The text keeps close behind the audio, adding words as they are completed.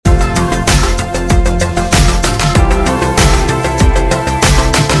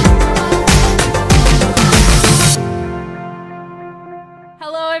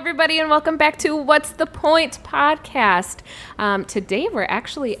everybody, and welcome back to What's the Point podcast. Today, we're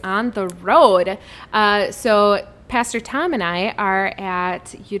actually on the road. So Pastor Tom and I are at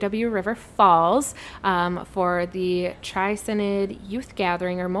UW River Falls for the Tri-Synod Youth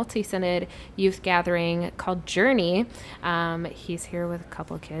Gathering or Multi-Synod Youth Gathering called Journey. He's here with a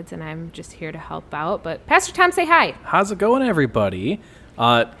couple of kids, and I'm just here to help out. But Pastor Tom, say hi. How's it going, everybody?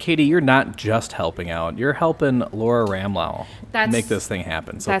 Katie, you're not just helping out. You're helping Laura Ramlau make this thing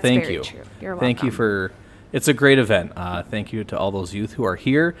happen. So thank you. True. You're welcome. Thank you for, it's a great event. Thank you to all those youth who are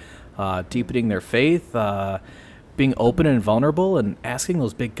here, deepening their faith, being open and vulnerable, and asking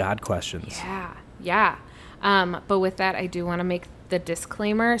those big God questions. Yeah. But with that, I do want to make the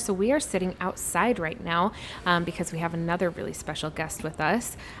disclaimer. So we are sitting outside right now because we have another really special guest with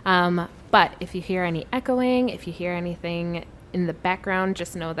us. But if you hear any echoing, if you hear anything in the background,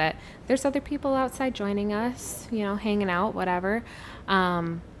 just know that there's other people outside joining us, hanging out, whatever.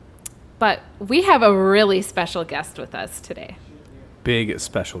 But we have a really special guest with us today. Big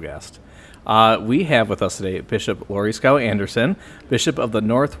special guest. We have with us today Bishop Lori Scow Anderson, Bishop of the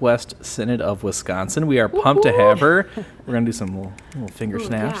Northwest Synod of Wisconsin. We are pumped to have her. We're going to do some little finger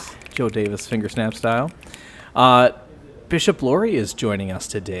snaps, yeah. Joe Davis finger snap style. Bishop Lori is joining us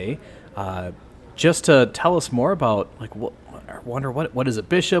today just to tell us more about, what is a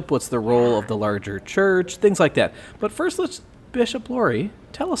bishop? What's the role of the larger church? Things like that. But first, Bishop Lori,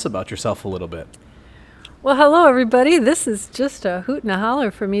 tell us about yourself a little bit. Well, hello, everybody. This is just a hoot and a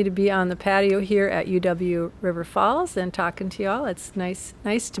holler for me to be on the patio here at UW River Falls and talking to y'all. It's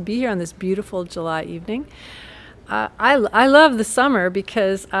nice to be here on this beautiful July evening. I love the summer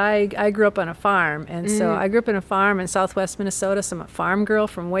because I grew up on a farm, and so I grew up in a farm in southwest Minnesota, so I'm a farm girl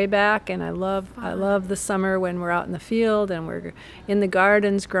from way back, and I love the summer when we're out in the field and we're in the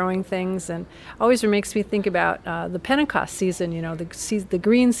gardens growing things, and always makes me think about the Pentecost season, the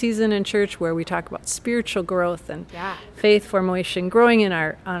green season in church where we talk about spiritual growth and faith formation, growing in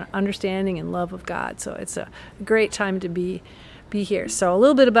our understanding and love of God. So it's a great time to be here. So a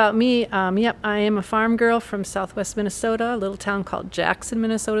little bit about me. I am a farm girl from southwest Minnesota. A little town called Jackson,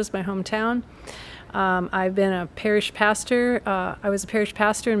 Minnesota is my hometown. I've been a parish pastor. I was a parish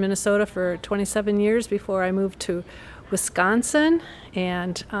pastor in Minnesota for 27 years before I moved to Wisconsin.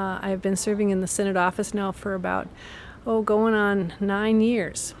 And I've been serving in the Synod office now for about, going on 9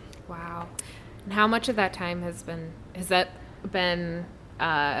 years. Wow. And how much of that time has that been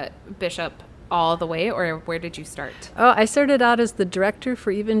Bishop all the way, or where did you start? I started out as the director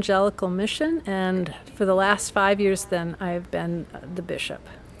for evangelical mission, and for the last 5 years then I've been the bishop.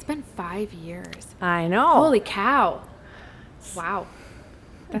 It's been 5 years. I know. Holy cow. Wow.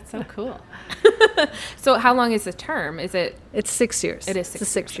 That's so cool. So how long is the term? It's 6 years. It is 6 years. It's a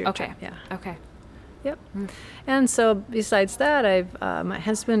 6 year Okay. term, yeah. Okay. Yep. And so besides that, my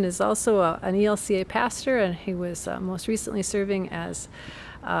husband is also an ELCA pastor, and he was most recently serving as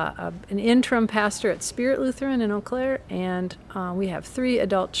an interim pastor at Spirit Lutheran in Eau Claire, and we have 3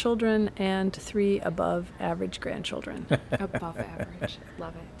 adult children and 3 above average grandchildren. Above average.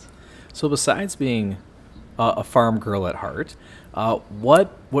 Love it. So besides being a farm girl at heart, what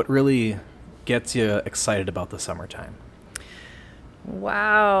really gets you excited about the summertime?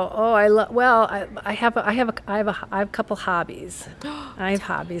 Wow! I have a couple hobbies. I have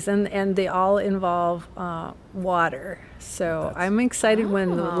hobbies, and they all involve water. So I'm excited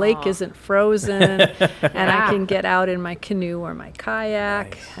when the lake isn't frozen, and I can get out in my canoe or my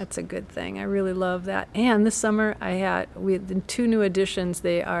kayak. Nice. That's a good thing. I really love that. And this summer we had 2 new additions.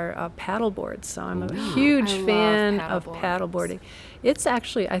 They are paddle boards. So I'm a huge fan of paddleboarding. It's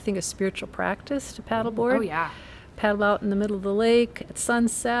actually, I think, a spiritual practice to paddleboard. Oh yeah. Paddle out in the middle of the lake at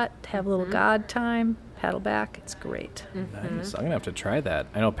sunset, have a little God time, paddle back. It's great. Mm-hmm. Nice. I'm going to have to try that.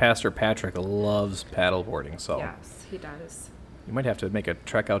 I know Pastor Patrick loves paddleboarding, so yes, he does. You might have to make a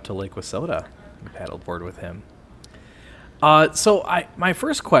trek out to Lake Wissota and paddleboard with him. So my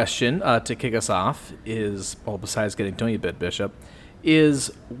first question to kick us off is, besides getting to know you a bit, Bishop,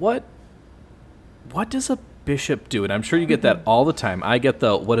 is what does a bishop do? And I'm sure you get that all the time. I get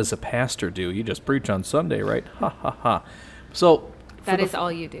the, what does a pastor do? You just preach on Sunday, right? Ha, ha, ha. So that is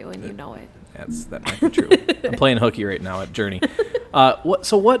all you do, and you know it. That might be true. I'm playing hooky right now at Journey.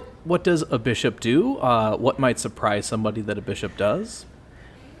 What does a bishop do? What might surprise somebody that a bishop does?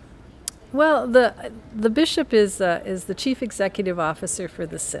 Well, the bishop is the chief executive officer for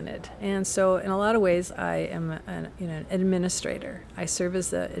the synod, and so in a lot of ways, I am an administrator. I serve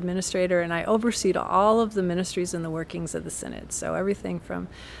as the administrator, and I oversee all of the ministries and the workings of the synod. So everything from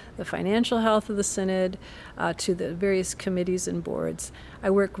the financial health of the synod to the various committees and boards.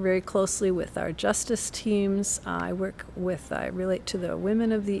 I work very closely with our justice teams. I relate to the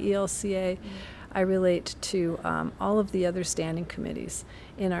women of the ELCA. I relate to all of the other standing committees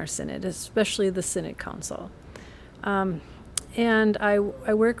in our synod, especially the Synod Council. And I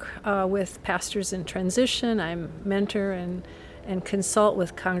work with pastors in transition. I mentor and consult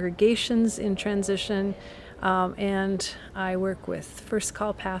with congregations in transition. And I work with first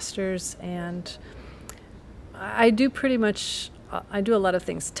call pastors, and I do I do a lot of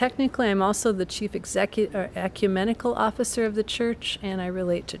things. Technically, I'm also the chief ecumenical officer of the church, and I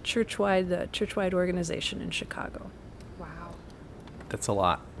relate to the Churchwide organization in Chicago. Wow. That's a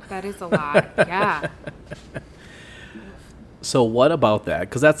lot. That is a lot. Yeah. So what about that?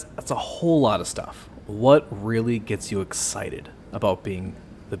 Because that's a whole lot of stuff. What really gets you excited about being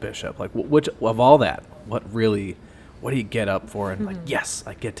the bishop? Like, which of all that, what do you get up for and like, yes,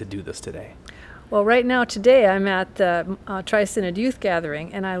 I get to do this today? Well, right now, today, I'm at the Tri-Synod Youth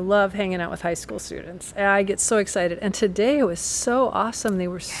Gathering, and I love hanging out with high school students. And I get so excited. And today, it was so awesome. They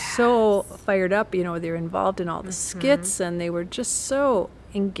were so fired up. You know, they were involved in all the skits, and they were just so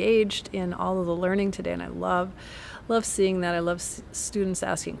engaged in all of the learning today. And I love seeing that. I love students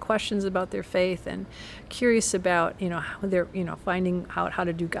asking questions about their faith and curious about, how they're, finding out how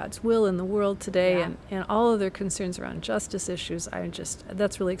to do God's will in the world today, and all of their concerns around justice issues.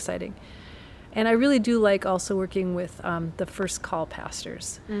 That's really exciting. And I really do like also working with the first call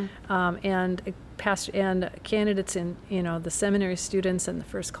pastors and candidates in the seminary students and the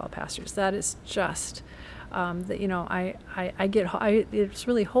first call pastors. That is just it's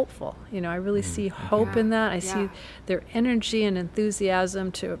really hopeful. I really see hope in that. I see their energy and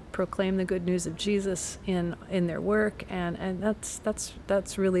enthusiasm to proclaim the good news of Jesus in their work, and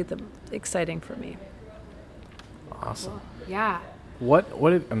that's really exciting for me. Awesome. Yeah.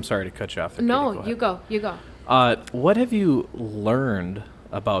 I'm sorry to cut you off. No, you go. What have you learned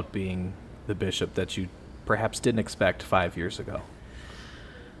about being the bishop that you perhaps didn't expect 5 years ago?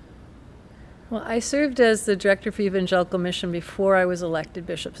 Well, I served as the director for evangelical mission before I was elected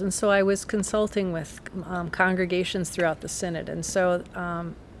bishop, and so I was consulting with congregations throughout the synod, and so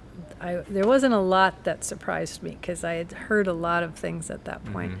there wasn't a lot that surprised me because I had heard a lot of things at that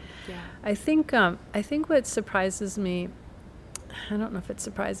point. Yeah. I think what surprises me, I don't know if it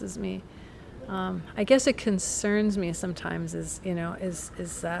surprises me. I guess it concerns me sometimes. Is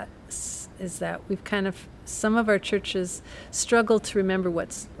that we've kind of, some of our churches struggle to remember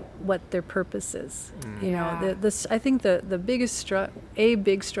what their purpose is. I think the biggest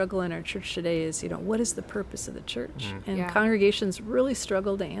big struggle in our church today is what is the purpose of the church, and congregations really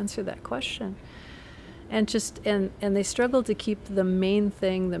struggle to answer that question. And they struggle to keep the main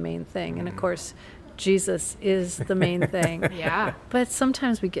thing, and of course, Jesus is the main thing. Yeah. But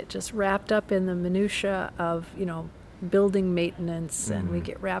sometimes we get just wrapped up in the minutia of, building maintenance, and we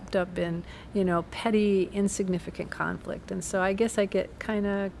get wrapped up in, petty, insignificant conflict. And so I guess I get kind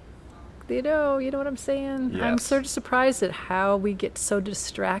of, you know what I'm saying? Yes. I'm sort of surprised at how we get so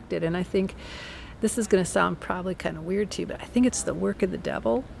distracted. And I think this is going to sound probably kind of weird to you, but I think it's the work of the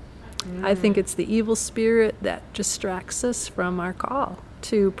devil. I think it's the evil spirit that distracts us from our call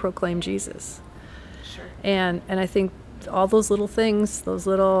to proclaim Jesus. Sure. And I think all those little things, those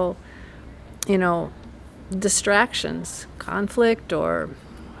little, distractions, conflict, or,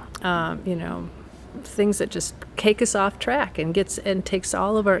 things that just take us off track and takes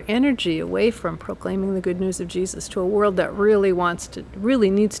all of our energy away from proclaiming the good news of Jesus to a world that really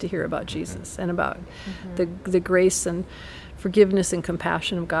needs to hear about Jesus and about the grace and forgiveness and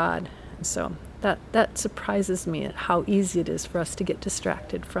compassion of God. And so that surprises me at how easy it is for us to get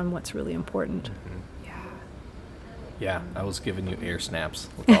distracted from what's really important. Yeah, I was giving you ear snaps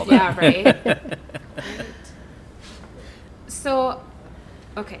with all that. Yeah, right. So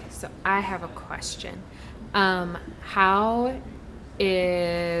I have a question. How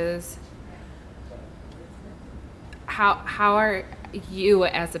are you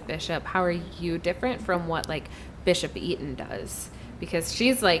as a bishop, how are you different from what like Bishop Eaton does? Because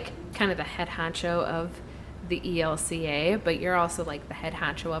she's like kind of the head honcho of the ELCA, but you're also like the head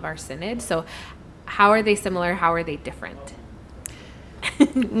honcho of our synod. So how are they similar? How are they different?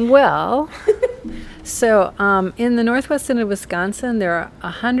 Well, So in the Northwest Synod of Wisconsin, there are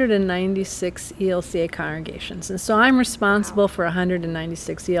 196 ELCA congregations. And so I'm responsible for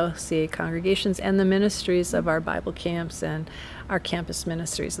 196 ELCA congregations and the ministries of our Bible camps and our campus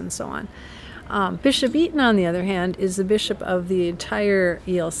ministries and so on. Bishop Eaton, on the other hand, is the bishop of the entire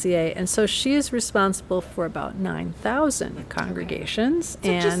ELCA, and so she is responsible for about 9,000 congregations. So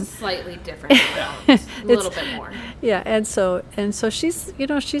and just slightly different amount, a little bit more. Yeah, and so she's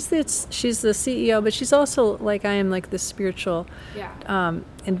she's the CEO, but she's also like I am, like the spiritual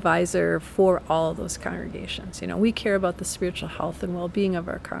advisor for all of those congregations. We care about the spiritual health and well-being of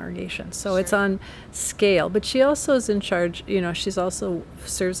our congregations, so it's on scale. But she also is in charge. She's also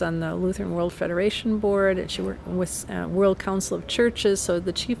serves on the Lutheran World Federation Board, and she works with World Council of Churches. So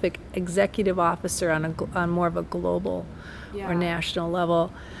the chief executive officer on more of a global or national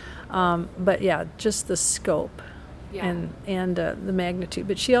level. But yeah, just the scope. And the magnitude.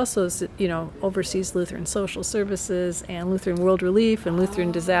 But she also is, oversees Lutheran Social Services and Lutheran World Relief and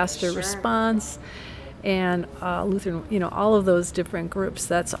Lutheran Disaster Response and Lutheran, all of those different groups.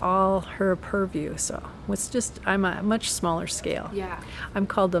 That's all her purview. So I'm a much smaller scale. Yeah. I'm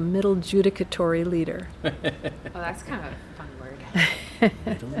called the middle judicatory leader. Oh, that's kind of a fun word.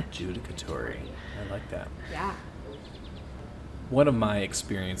 Middle judicatory. I like that. Yeah. One of my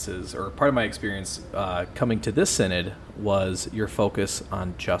experiences, or part of my experience coming to this synod, was your focus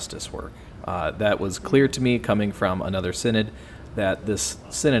on justice work. That was clear to me coming from another synod, that this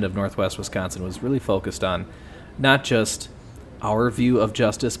synod of Northwest Wisconsin was really focused on not just our view of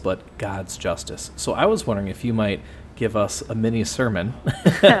justice, but God's justice. So I was wondering if you might give us a mini sermon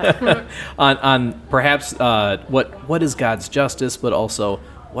on perhaps what is God's justice, but also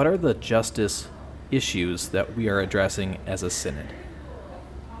what are the justice issues that we are addressing as a synod?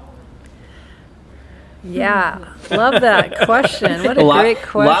 Yeah, love that question. What a great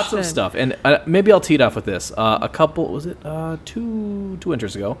question. Lots of stuff. And maybe I'll tee it off with this. A couple, was it two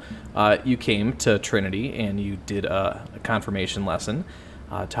winters ago, you came to Trinity and you did a confirmation lesson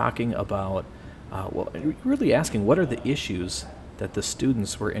talking about, really asking what are the issues that the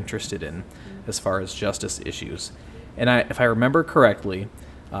students were interested in as far as justice issues. And if I remember correctly,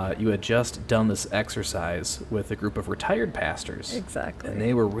 you had just done this exercise with a group of retired pastors. Exactly. And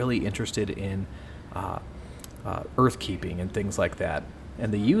they were really interested in earthkeeping and things like that.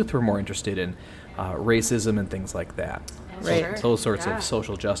 And the youth were more interested in racism and things like that. Right. So, those sorts of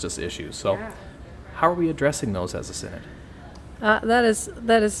social justice issues. So how are we addressing those as a synod? That is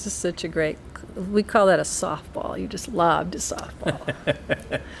just such a great, we call that a softball. You just lobbed a softball.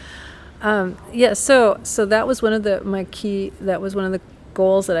 So that was one of one of the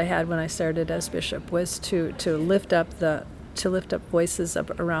goals that I had when I started as bishop, was to lift up voices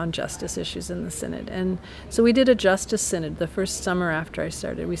around justice issues in the synod. And so we did a justice synod the first summer after I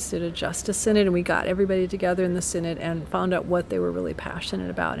started. We did a justice synod, and we got everybody together in the synod and found out what they were really passionate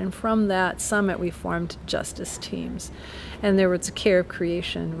about. And from that summit, we formed justice teams. And there was care of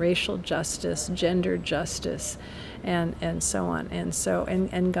creation, racial justice, gender justice, and so on.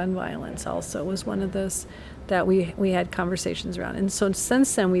 And gun violence also was one of those that we had conversations around. And so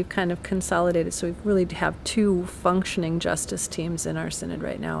since then, we've kind of consolidated. So we really have two functioning justice teams in our synod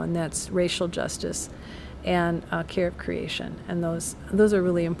right now, and that's racial justice and care of creation. And those are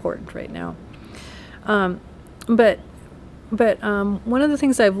really important right now. But one of the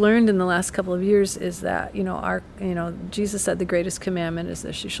things I've learned in the last couple of years is that, Jesus said the greatest commandment is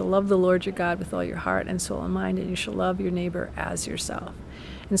this: you shall love the Lord your God with all your heart and soul and mind, and you shall love your neighbor as yourself.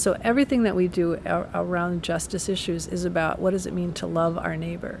 And so everything that we do around justice issues is about what does it mean to love our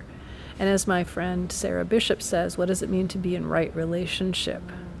neighbor. And as my friend Sarah Bishop says, what does it mean to be in right relationship?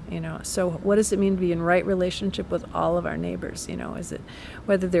 So what does it mean to be in right relationship with all of our neighbors? Is it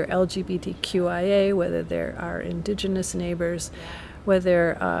whether they're LGBTQIA, whether they're our indigenous neighbors,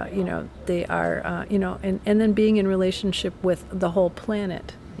 whether they are and then being in relationship with the whole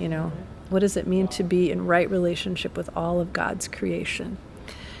planet. What does it mean to be in right relationship with all of God's creation?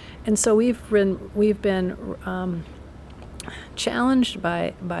 And so we've been challenged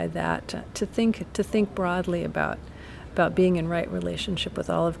by that to think broadly about being in right relationship with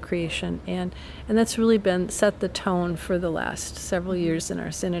all of creation, and that's really been set the tone for the last several years in our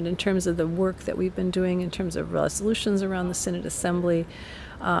synod in terms of the work that we've been doing, in terms of resolutions around the synod assembly,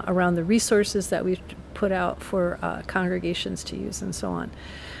 around the resources that we've put out for congregations to use, and so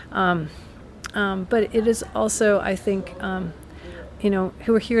on. But it is also, I think,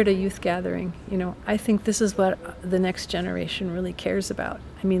 who are here at a youth gathering, I think this is what the next generation really cares about.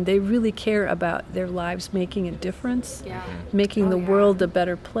 I mean, they really care about their lives making a difference, making the world a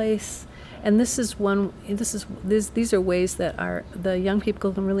better place, And this is one. These are ways that the young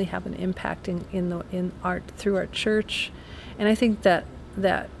people can really have an impact in art through our church, and I think that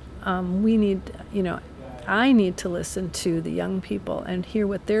we need, I need to listen to the young people and hear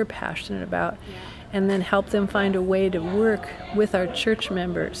what they're passionate about, and then help them find a way to work with our church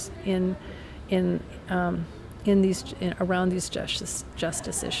members around these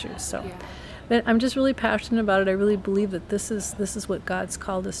justice issues. So. Yeah. But I'm just really passionate about it. I really believe that this is what God's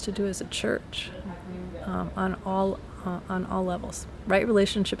called us to do as a church, on all levels. Right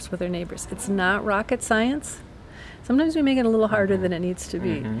relationships with our neighbors. It's not rocket science. Sometimes we make it a little harder than it needs to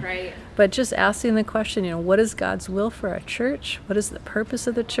be. Right. But just asking the question, what is God's will for our church? What is the purpose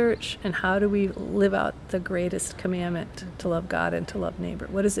of the church? And how do we live out the greatest commandment, to love God and to love neighbor?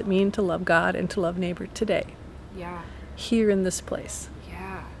 What does it mean to love God and to love neighbor today, Yeah. here in this place?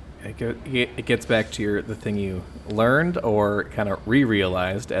 Yeah. It gets back to the thing you learned or kind of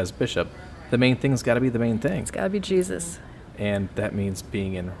re-realized as bishop. The main thing's got to be the main thing. It's got to be Jesus. And that means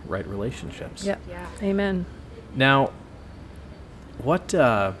being in right relationships. Yep. Yeah. Amen. Now, what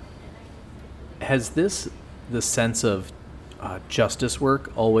has the sense of justice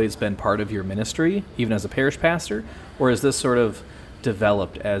work always been part of your ministry, even as a parish pastor, or is this sort of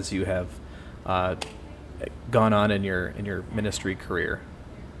developed as you have gone on in your ministry career?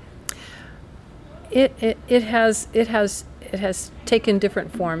 It has taken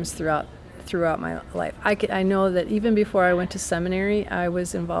different forms throughout my life. I know that even before I went to seminary, I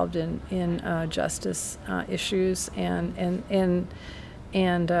was involved in justice issues, and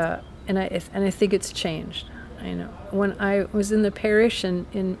I think it's changed. I know when I was in the parish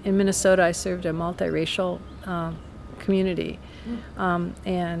in Minnesota, I served a multiracial community.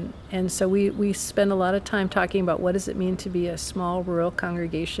 And so we spend a lot of time talking about what does it mean to be a small rural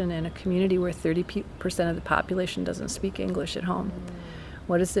congregation in a community where 30% of the population doesn't speak English at home.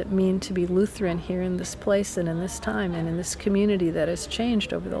 What does it mean to be Lutheran here in this place and in this time and in this community that has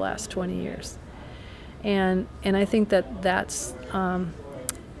changed over the last 20 years? And I think that's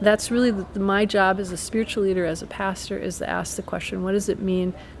really my job as a spiritual leader, as a pastor, is to ask the question, what does it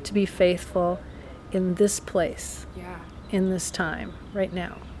mean to be faithful in this place? Yeah. In this time right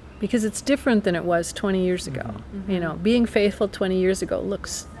now, because it's different than it was 20 years ago. Being faithful 20 years ago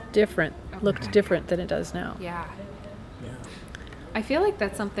looked different than it does now. Yeah. I feel like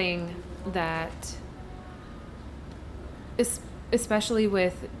that's something that, especially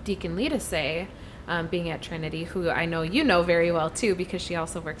with Deacon Lita Say, being at Trinity, who I know you know very well too, because she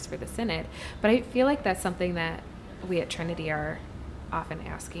also works for the Synod. But I feel like that's something that we at Trinity are often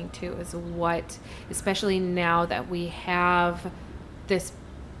asking too, is what, especially now that we have this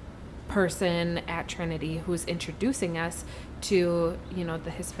person at Trinity who's introducing us to,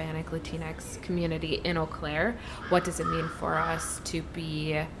 the Hispanic Latinx community in Eau Claire, what does it mean for us to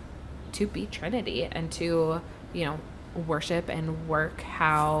be Trinity and to, worship and work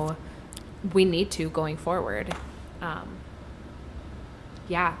how we need to going forward.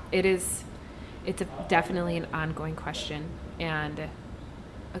 It's definitely an ongoing question and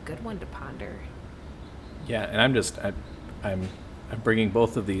a good one to ponder. Yeah, and I'm bringing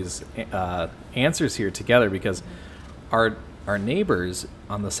both of these answers here together because our neighbors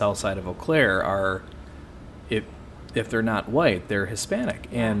on the south side of Eau Claire are, if they're not white, they're Hispanic.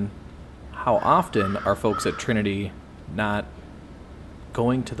 And how often are folks at Trinity not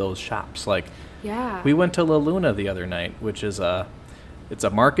going to those shops? Like, we went to La Luna the other night, which is it's a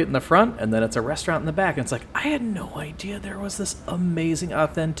market in the front, and then it's a restaurant in the back. And it's like, I had no idea there was this amazing,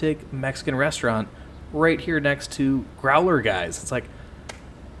 authentic Mexican restaurant right here next to Growler Guys. It's like,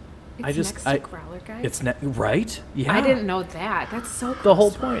 Next to Growler Guys? It's right? Yeah. I didn't know that. That's so cool. The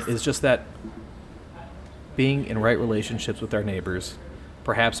whole point is just that being in right relationships with our neighbors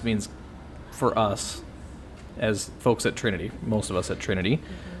perhaps means for us, as folks at Trinity, most of us at Trinity,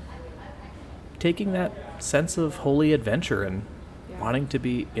 taking that sense of holy adventure and wanting to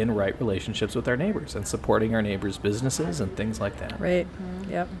be in right relationships with our neighbors and supporting our neighbors' businesses and things like that. Right.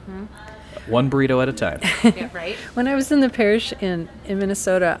 Yep. One burrito at a time. Yeah, right. When I was in the parish in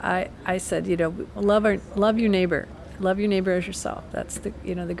Minnesota, I said, love your neighbor. Love your neighbor as yourself. That's the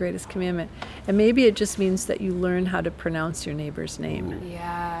greatest commandment. And maybe it just means that you learn how to pronounce your neighbor's name.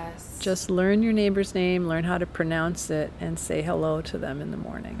 Yes. Just learn your neighbor's name, learn how to pronounce it, and say hello to them in the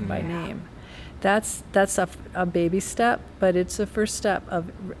morning by name. That's a baby step, but it's a first step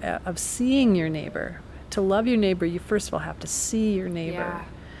of seeing your neighbor. To love your neighbor, you first of all have to see your neighbor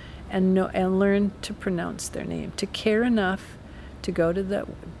and learn to pronounce their name. To care enough to go to the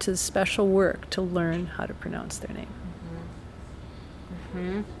special work to learn how to pronounce their name.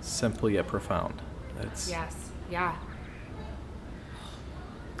 Simple yet profound. Yes. Yeah.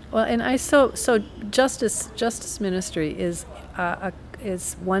 Well, and so justice ministry is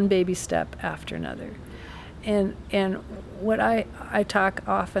one baby step after another, and what I talk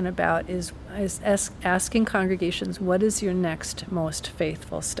often about is asking congregations, what is your next most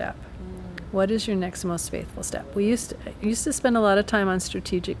faithful step? What is your next most faithful step? We used to spend a lot of time on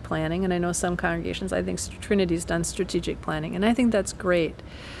strategic planning, and I know some congregations, I think Trinity's done strategic planning, and I think that's great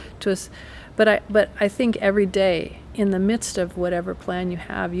to us. But I think every day, in the midst of whatever plan you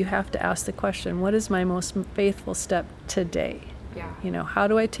have to ask the question, what is my most faithful step today? Yeah. You know, how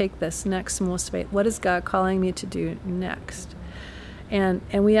do I take this next most faith? What is God calling me to do next? And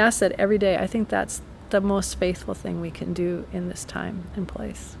we ask that every day. I think that's the most faithful thing we can do in this time and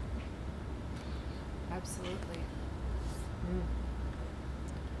place. Absolutely.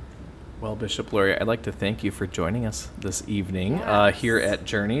 Well, Bishop Lori, I'd like to thank you for joining us this evening Yes. here at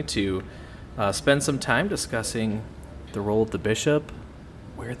Journey to spend some time discussing the role of the bishop,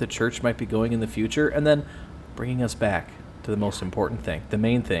 where the church might be going in the future, and then bringing us back to the most important thing, the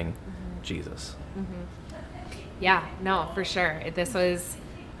main thing, Jesus. Yeah, no, for sure. This was,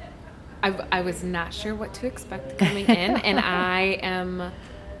 I was not sure what to expect coming in, and I am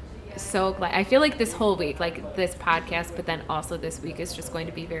so glad. I feel like this whole week, like this podcast, but then also this week is just going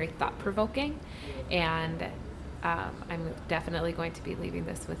to be very thought-provoking, and I'm definitely going to be leaving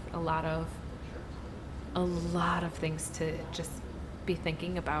this with a lot of things to just be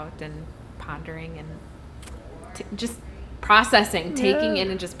thinking about and pondering and just processing, taking in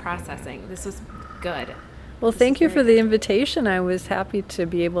and just processing. This was good. Well, thank you for the invitation. I was happy to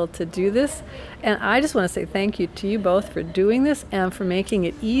be able to do this. And I just want to say thank you to you both for doing this and for making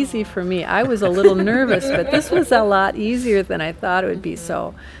it easy for me. I was a little nervous, but this was a lot easier than I thought it would be.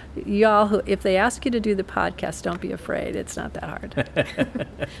 So y'all, if they ask you to do the podcast, don't be afraid. It's not that hard. Well,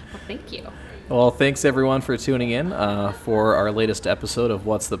 thank you. Well, thanks everyone for tuning in for our latest episode of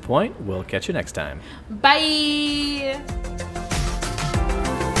What's the Point. We'll catch you next time. Bye.